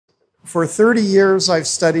For 30 years, I've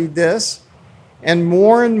studied this, and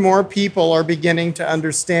more people are beginning to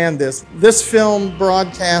understand this. This film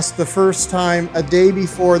broadcast the first time a day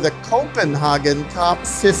before the Copenhagen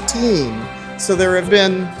COP15. So there have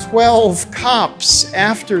been 12 COPs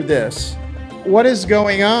after this. What is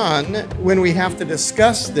going on when we have to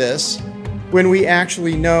discuss this, when we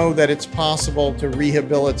actually know that it's possible to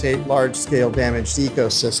rehabilitate large-scale damaged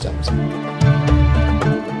ecosystems?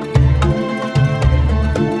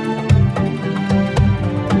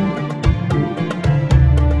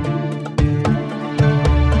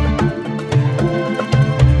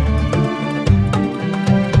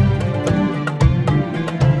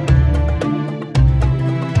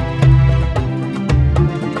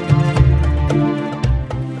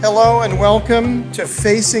 Hello and welcome to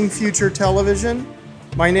Facing Future Television.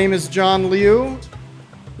 My name is D.Liu.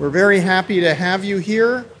 We're very happy to have you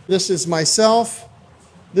here. This is myself.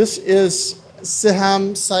 This is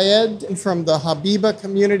Siham Said from the Habiba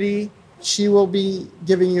Community. She will be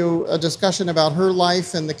giving you a discussion about her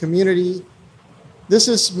life and the community. This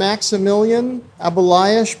is Maximilian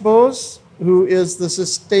Abouleish-Boes, who is the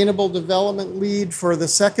Sustainable Development Lead for the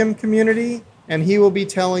SEKEM community. And he will be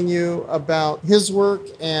telling you about his work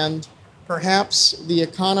and perhaps the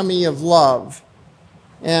economy of love.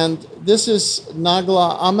 And this is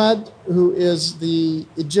Naglaa Ahmed, who is the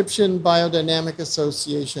Egyptian Biodynamic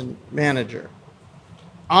Association manager.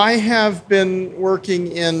 I have been working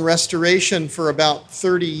in restoration for about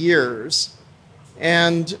 30 years,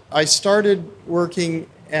 and I started working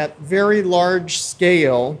at very large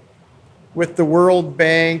scale with the World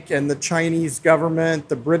Bank and the Chinese government,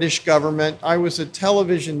 the British government. I was a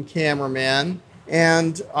television cameraman,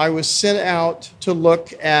 and I was sent out to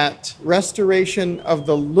look at restoration of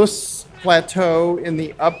the Lus Plateau in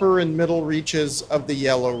the upper and middle reaches of the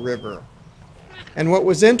Yellow River. And what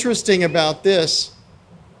was interesting about this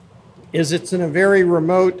is it's in a very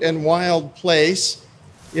remote and wild place.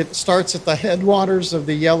 It starts at the headwaters of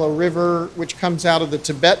the Yellow River, which comes out of the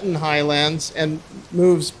Tibetan highlands and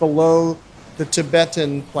moves below the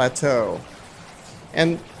Tibetan plateau.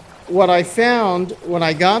 And what I found when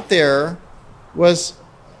I got there was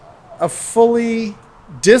a fully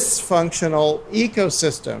dysfunctional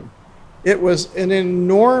ecosystem. It was an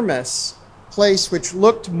enormous place which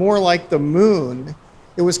looked more like the moon.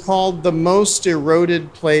 It was called the most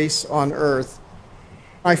eroded place on Earth.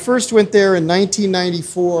 I first went there in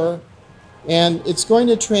 1994, and it's going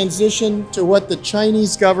to transition to what the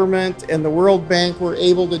Chinese government and the World Bank were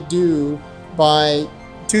able to do by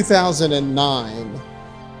 2009.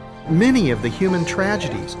 Many of the human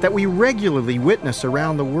tragedies that we regularly witness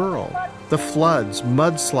around the world, the floods,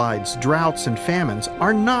 mudslides, droughts, and famines,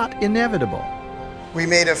 are not inevitable. We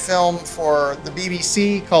made a film for the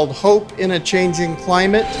BBC called Hope in a Changing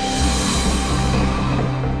Climate.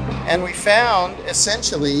 And we found,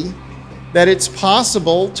 essentially, that it's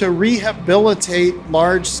possible to rehabilitate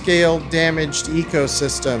large-scale damaged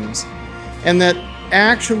ecosystems. And that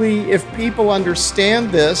actually, if people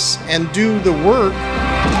understand this and do the work,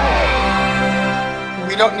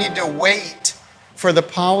 we don't need to wait for the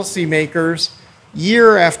policymakers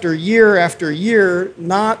year after year after year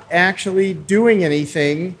not actually doing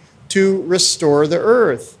anything to restore the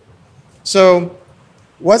earth. So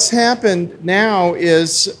what's happened now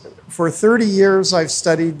is, for 30 years I've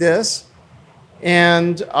studied this,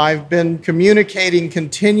 and I've been communicating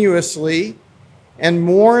continuously, and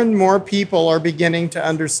more people are beginning to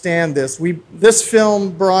understand this. This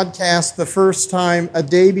film broadcast the first time a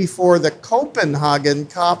day before the Copenhagen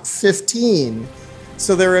COP15.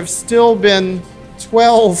 So there have still been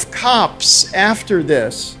 12 COPs after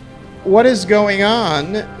this. What is going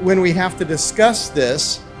on when we have to discuss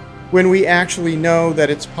this, when we actually know that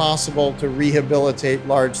it's possible to rehabilitate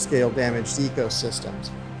large-scale damaged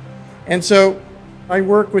ecosystems? And so I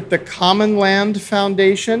work with the Common Land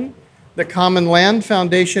Foundation. The Common Land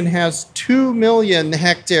Foundation has 2 million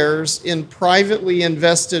hectares in privately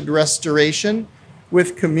invested restoration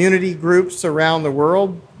with community groups around the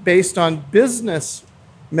world based on business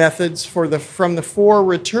methods from the 4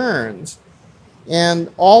 returns. And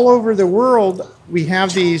all over the world, we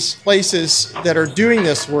have these places that are doing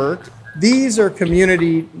this work. These are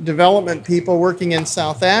community development people working in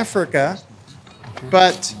South Africa.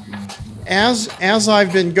 But as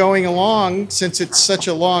I've been going along, since it's such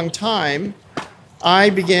a long time, I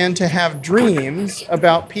began to have dreams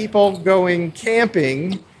about people going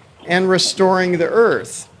camping and restoring the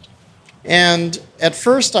earth. And at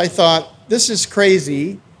first I thought, this is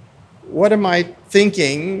crazy. What am I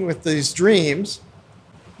thinking with these dreams?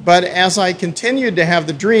 But as I continued to have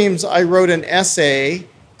the dreams, I wrote an essay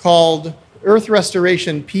called Earth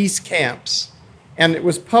Restoration Peace Camps. And it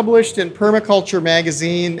was published in Permaculture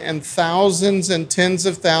magazine, and thousands and tens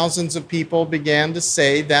of thousands of people began to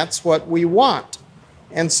say that's what we want.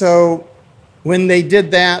 And so when they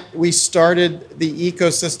did that, we started the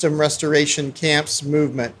ecosystem restoration camps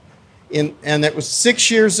movement. And it was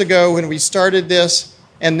 6 years ago when we started this,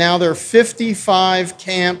 and now there are 55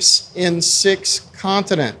 camps in 6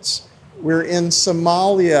 continents. We're in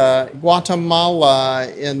Somalia, Guatemala,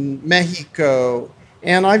 in Mexico.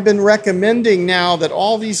 And I've been recommending now that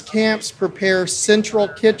all these camps prepare central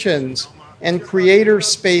kitchens and creator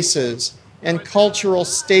spaces and cultural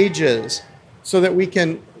stages so that we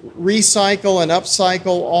can recycle and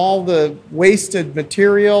upcycle all the wasted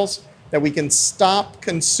materials, that we can stop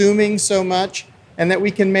consuming so much, and that we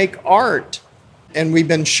can make art. And we've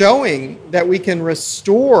been showing that we can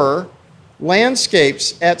restore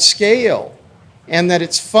landscapes at scale and that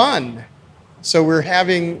it's fun. So we're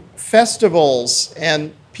having festivals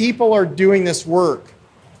and people are doing this work.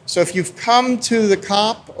 So if you've come to the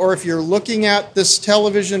COP or if you're looking at this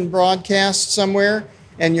television broadcast somewhere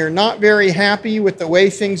and you're not very happy with the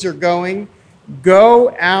way things are going,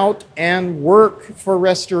 go out and work for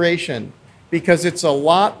restoration because it's a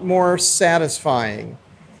lot more satisfying.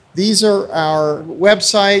 These are our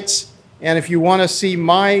websites, and if you want to see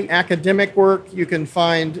my academic work, you can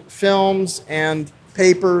find films and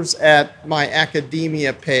papers at my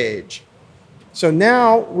academia page. So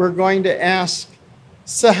now we're going to ask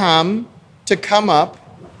Siham to come up.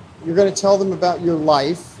 You're going to tell them about your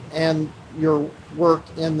life and your work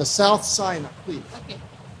in the South Sinai, please. Okay,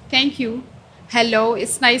 thank you. Hello,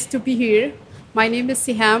 it's nice to be here. My name is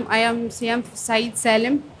Siham. I am Siham Said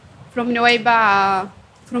Salim from Nuwaiba,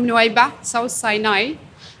 South Sinai.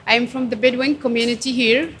 I am from the Bedouin community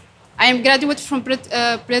here. I am graduate from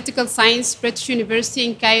political science, British University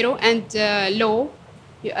in Cairo, and law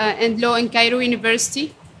in Cairo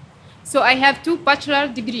University. So I have 2 bachelor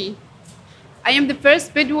degrees. I am the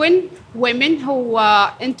first Bedouin woman who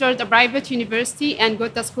entered a private university and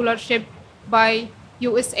got a scholarship by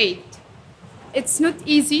USAID. It's not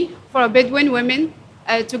easy for a Bedouin woman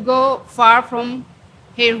to go far from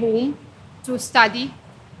her home to study,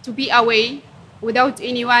 to be away without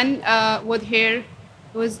anyone with her.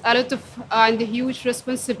 It was a lot of and a huge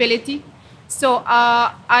responsibility. So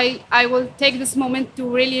I will take this moment to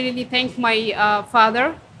really thank my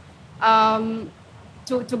father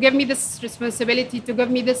to give me this responsibility, to give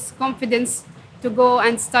me this confidence to go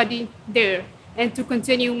and study there and to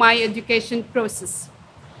continue my education process.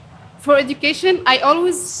 For education, I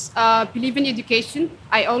always believe in education.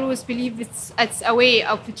 I always believe it's a way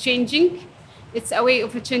of changing. It's a way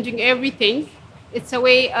of changing everything. It's a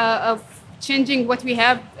way of changing what we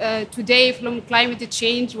have today from climate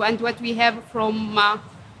change and what we have from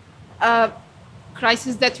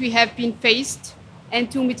crises that we have been faced and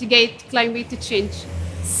to mitigate climate change.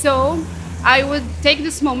 So I would take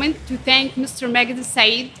this moment to thank Mr. Maximilian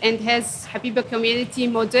Said and his Habiba Community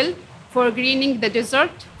model for greening the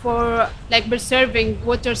desert, for preserving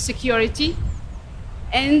water security.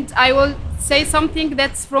 And I will say something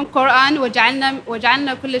that's from Quran, وَجَعَلْنَا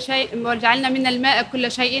مِنَ الْمَاءِ كُلَّ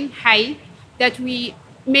شَيْءٍ حَيٍّ, that we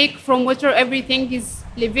make from water everything is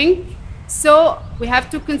living. So we have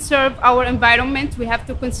to conserve our environment, we have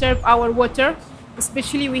to conserve our water,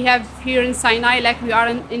 especially we have here in Sinai, like we are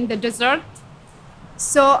in the desert.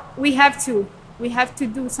 So we have to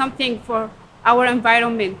do something for our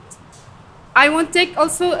environment. I want to take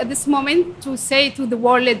also this moment to say to the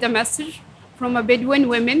world a message from a Bedouin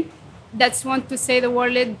woman that want to say the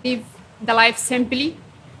world, live the life simply,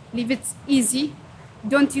 live it easy,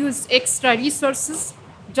 don't use extra resources,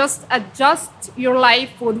 just adjust your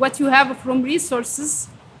life with what you have from resources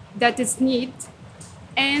that is need,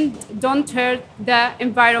 and don't hurt the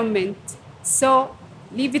environment. So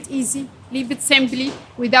live it easy, live it simply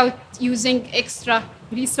without using extra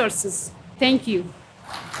resources. Thank you.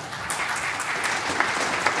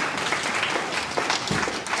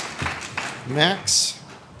 Max?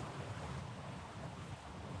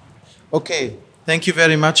 Okay, thank you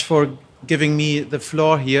very much for giving me the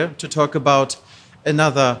floor here to talk about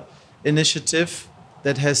another initiative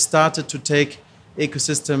that has started to take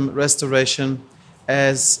ecosystem restoration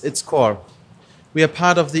as its core. We are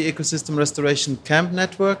part of the Ecosystem Restoration Camp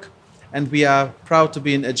Network, and we are proud to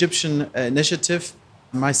be an Egyptian initiative.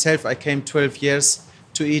 Myself, I came 12 years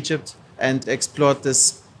to Egypt and explored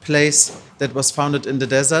this place that was founded in the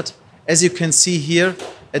desert. As you can see here,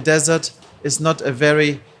 a desert is not a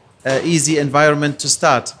very easy environment to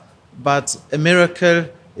start, but a miracle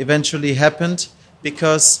eventually happened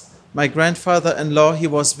because my grandfather-in-law, he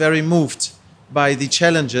was very moved by the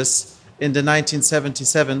challenges in the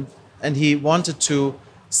 1977, and he wanted to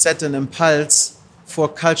set an impulse for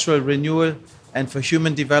cultural renewal and for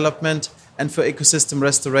human development and for ecosystem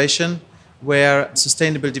restoration, where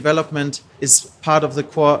sustainable development is part of the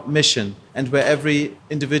core mission and where every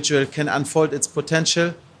individual can unfold its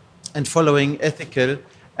potential and following ethical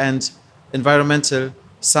and environmental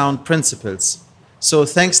sound principles. So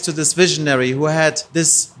thanks to this visionary who had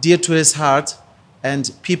this dear to his heart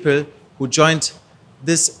and people who joined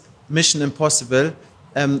this mission impossible,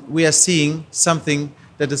 we are seeing something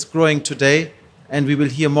that is growing today, and we will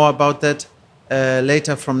hear more about that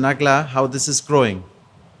later from Naglaa, how this is growing.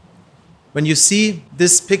 When you see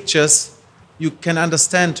these pictures, you can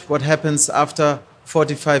understand what happens after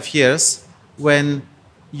 45 years when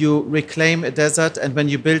you reclaim a desert and when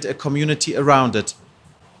you build a community around it.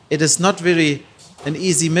 It is not really an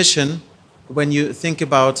easy mission when you think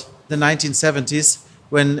about the 1970s,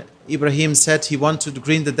 when Ibrahim said he wanted to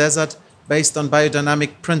green the desert based on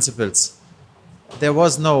biodynamic principles. There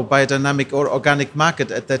was no biodynamic or organic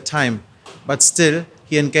market at that time, but still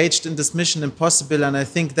he engaged in this mission impossible, and I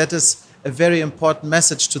think that is a very important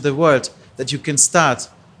message to the world, that you can start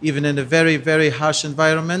even in a very, very harsh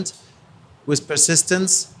environment with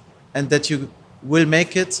persistence, and that you will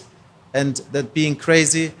make it, and that being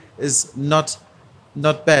crazy is not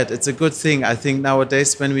bad. It's a good thing, I think,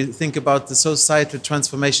 nowadays when we think about the societal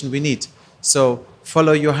transformation we need. So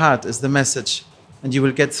follow your heart is the message, and you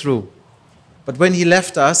will get through. But when he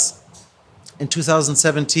left us in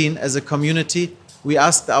 2017 as a community, we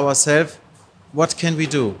asked ourselves, what can we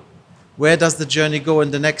do? Where does the journey go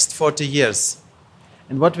in the next 40 years?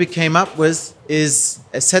 And what we came up with is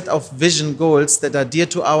a set of vision goals that are dear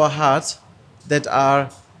to our heart, that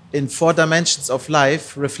are in 4 dimensions of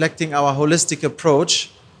life, reflecting our holistic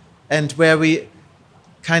approach, and where we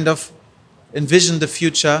kind of envision the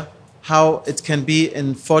future, how it can be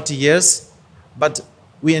in 40 years. But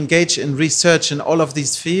we engage in research in all of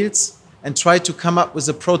these fields and try to come up with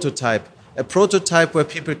a prototype where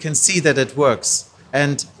people can see that it works.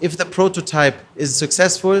 And if the prototype is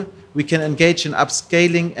successful, we can engage in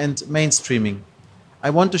upscaling and mainstreaming.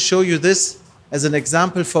 I want to show you this as an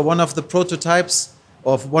example for one of the prototypes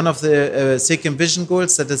of one of the SEKEM vision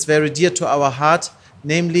goals that is very dear to our heart,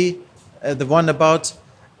 namely the one about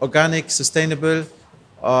organic, sustainable,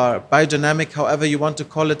 or biodynamic, however you want to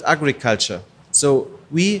call it, agriculture. So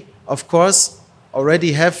we, of course,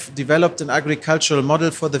 already have developed an agricultural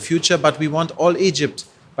model for the future, but we want all Egypt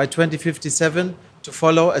by 2057 to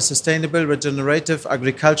follow a sustainable, regenerative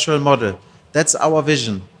agricultural model. That's our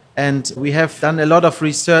vision. And we have done a lot of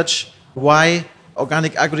research why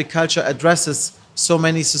organic agriculture addresses so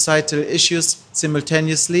many societal issues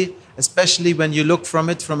simultaneously, especially when you look from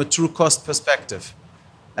it from a true cost perspective.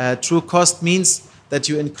 True cost means that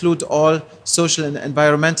you include all social and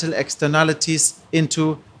environmental externalities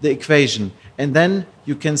into the equation. And then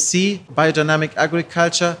you can see biodynamic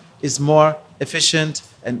agriculture is more efficient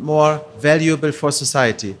and more valuable for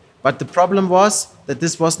society. But the problem was that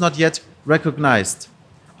this was not yet recognized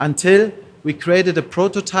until we created a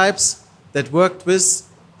prototypes that worked with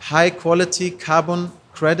high quality carbon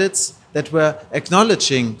credits that were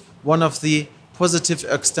acknowledging one of the positive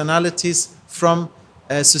externalities from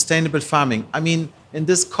sustainable farming. I mean, in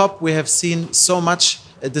this COP, we have seen so much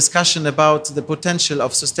discussion about the potential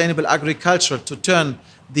of sustainable agriculture to turn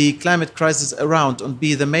the climate crisis around and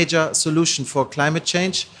be the major solution for climate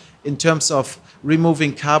change in terms of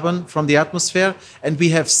removing carbon from the atmosphere. And we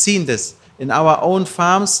have seen this in our own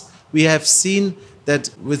farms. We have seen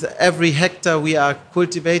that with every hectare we are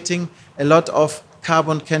cultivating, a lot of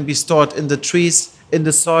carbon can be stored in the trees, in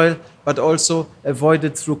the soil, but also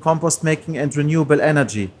avoided through compost making and renewable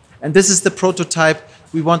energy. And this is the prototype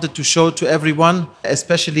we wanted to show to everyone,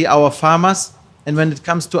 especially our farmers. And when it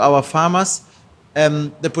comes to our farmers,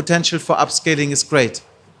 the potential for upscaling is great.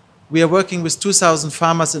 We are working with 2,000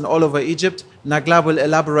 farmers in all over Egypt. Naglaa will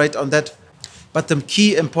elaborate on that. But the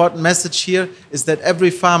key important message here is that every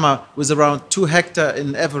farmer with around 2 hectares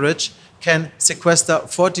in average can sequester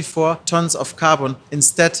 44 tons of carbon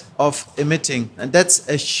instead of emitting. And that's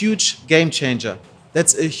a huge game changer.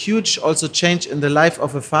 That's a huge also change in the life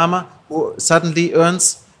of a farmer who suddenly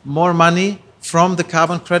earns more money from the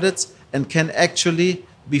carbon credits and can actually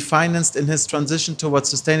be financed in his transition towards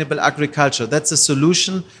sustainable agriculture. That's a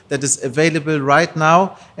solution that is available right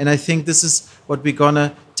now. And I think this is what we're going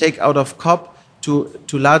to take out of COP to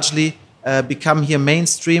largely become here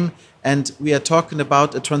mainstream. And we are talking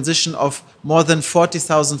about a transition of more than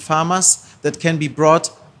 40,000 farmers that can be brought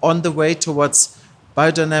on the way towards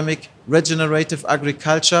biodynamic, regenerative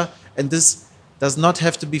agriculture. And this does not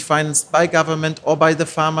have to be financed by government or by the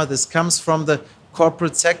farmer. This comes from the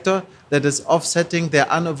corporate sector that is offsetting their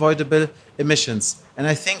unavoidable emissions. And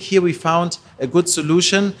I think here we found a good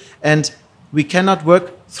solution, and we cannot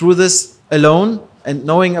work through this alone, and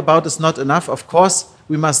knowing about is not enough. Of course,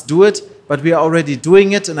 we must do it, but we are already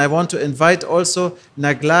doing it, and I want to invite also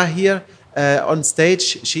Naglaa here on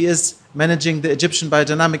stage. She is managing the Egyptian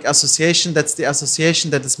Biodynamic Association. That's the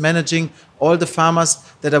association that is managing all the farmers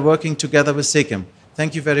that are working together with SEKEM.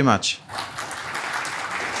 Thank you very much.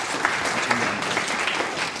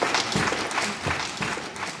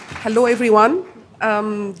 Hello, everyone.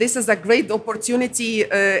 This is a great opportunity.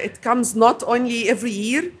 It comes not only every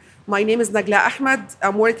year. My name is Naglaa Ahmed.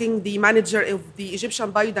 I'm working the manager of the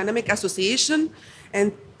Egyptian Biodynamic Association,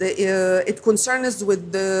 and it concerns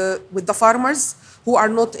with the farmers who are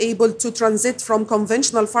not able to transit from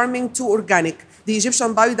conventional farming to organic. The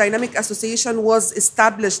Egyptian Biodynamic Association was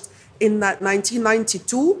established in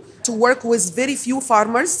 1992 to work with very few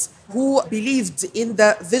farmers who believed in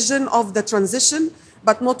the vision of the transition,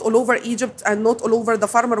 but not all over Egypt and not all over the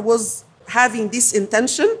farmer was having this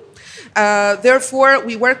intention. Therefore,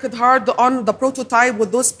 we worked hard on the prototype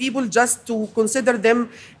with those people just to consider them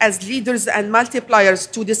as leaders and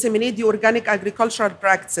multipliers to disseminate the organic agricultural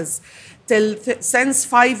practices. Since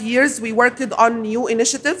 5 years, we worked on new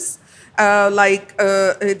initiatives like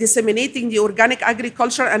disseminating the organic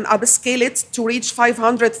agriculture and upscale it to reach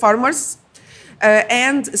 500 farmers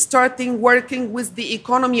and starting working with the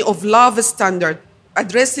economy of love standard,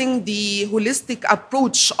 addressing the holistic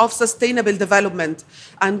approach of sustainable development.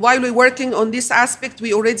 And while we're working on this aspect,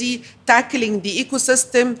 we already tackling the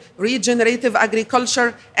ecosystem, regenerative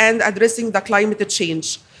agriculture, and addressing the climate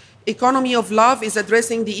change. Economy of love is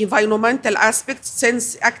addressing the environmental aspect,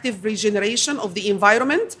 since active regeneration of the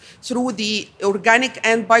environment through the organic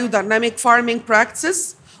and biodynamic farming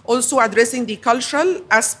practices. Also addressing the cultural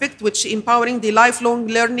aspect, which empowering the lifelong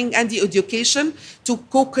learning and the education to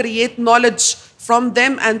co-create knowledge from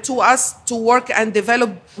them and to us to work and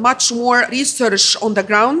develop much more research on the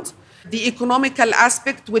ground. The economical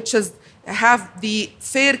aspect, which is have the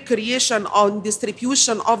fair creation on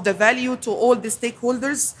distribution of the value to all the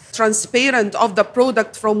stakeholders, transparent of the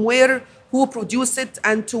product from where, who produce it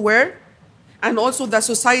and to where, and also the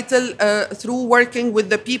societal through working with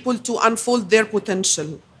the people to unfold their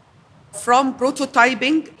potential. From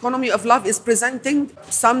prototyping, Economy of Love is presenting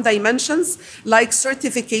some dimensions like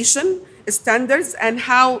certification standards and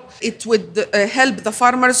how it would help the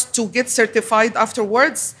farmers to get certified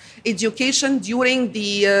afterwards, education during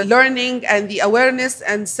the learning and the awareness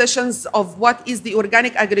and sessions of what is the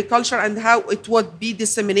organic agriculture and how it would be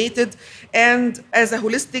disseminated, and as a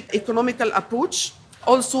holistic economical approach.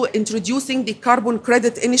 Also introducing the carbon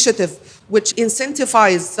credit initiative, which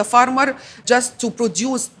incentivizes the farmer just to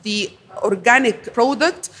produce the organic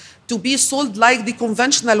product to be sold like the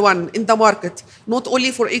conventional one in the market, not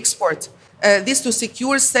only for export. This to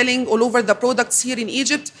secure selling all over the products here in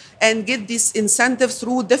Egypt and get this incentive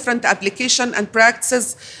through different application and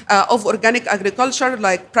practices of organic agriculture,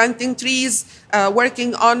 like planting trees,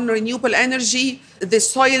 working on renewable energy, the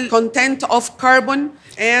soil content of carbon,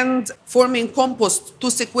 and forming compost to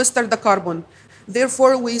sequester the carbon.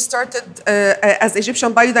 Therefore, we started as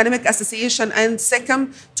Egyptian Biodynamic Association and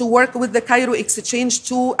SEKEM to work with the Cairo Exchange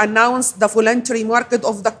to announce the voluntary market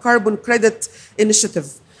of the carbon credit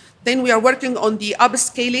initiative. Then we are working on the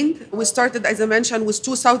upscaling. We started, as I mentioned, with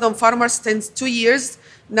 2,000 farmers since 2 years.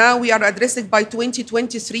 Now we are addressing by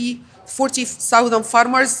 2023, 40,000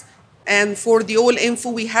 farmers. And for the all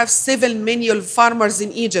info, we have 7 million farmers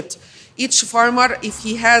in Egypt. Each farmer, if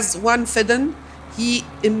he has 1 fiddan, he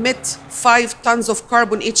emits 5 tons of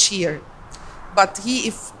carbon each year. But he,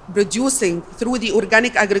 if producing through the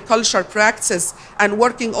organic agriculture practices and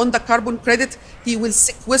working on the carbon credit, he will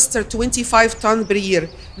sequester 25 tons per year.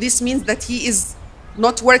 This means that he is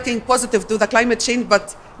not working positive to the climate change,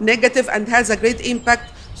 but negative, and has a great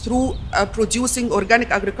impact through producing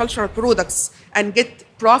organic agricultural products and get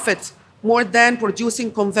profit more than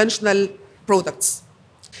producing conventional products.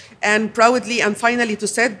 And proudly and finally to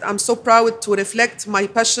say, I'm so proud to reflect my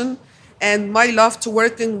passion and my love to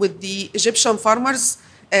working with the Egyptian farmers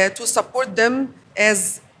to support them,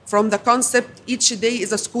 as from the concept each day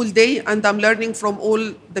is a school day, and I'm learning from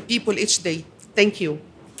all the people each day. Thank you.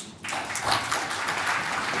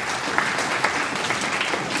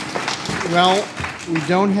 Well, we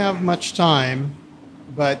don't have much time,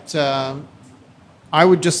 but I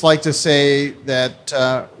would just like to say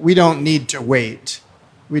that we don't need to wait.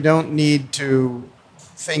 We don't need to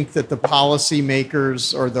think that the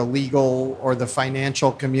policymakers or the legal or the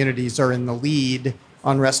financial communities are in the lead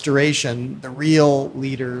on restoration. The real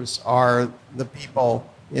leaders are the people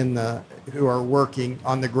who are working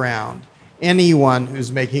on the ground. anyone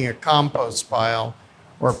who's making a compost pile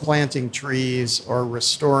or planting trees or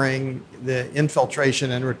restoring the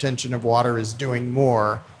infiltration and retention of water is doing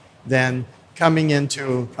more than coming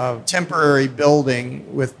into a temporary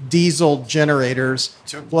building with diesel generators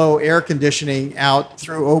to blow air conditioning out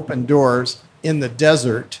through open doors in the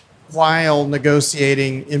desert while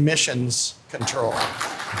negotiating emissions control.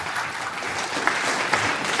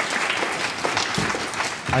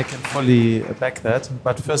 I can fully back that.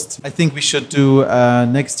 But first, I think we should do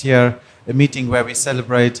next year a meeting where we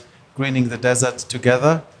celebrate greening the desert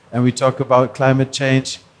together and we talk about climate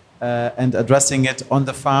change and addressing it on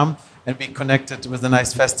the farm and be connected with a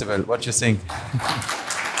nice festival. What do you think?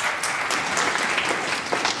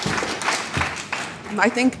 I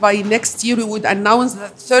think by next year we would announce the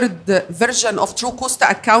third version of true cost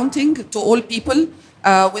accounting to all people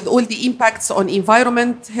with all the impacts on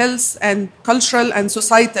environment, health, and cultural and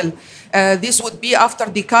societal. This would be after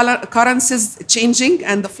the currencies changing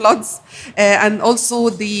and the floods, and also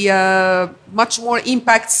the much more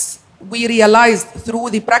impacts we realized through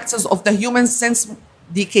the practice of the humans since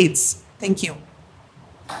decades. Thank you.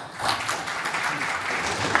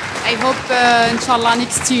 I hope, inshallah,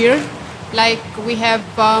 next year, like we have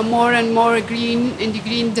more and more green in the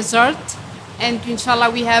green desert, and inshallah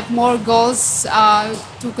we have more goals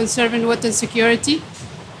to conserve water security.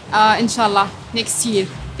 Inshallah, next year.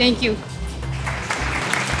 Thank you.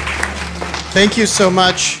 Thank you so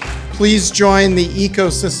much. Please join the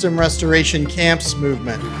Ecosystem Restoration Camps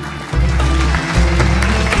movement.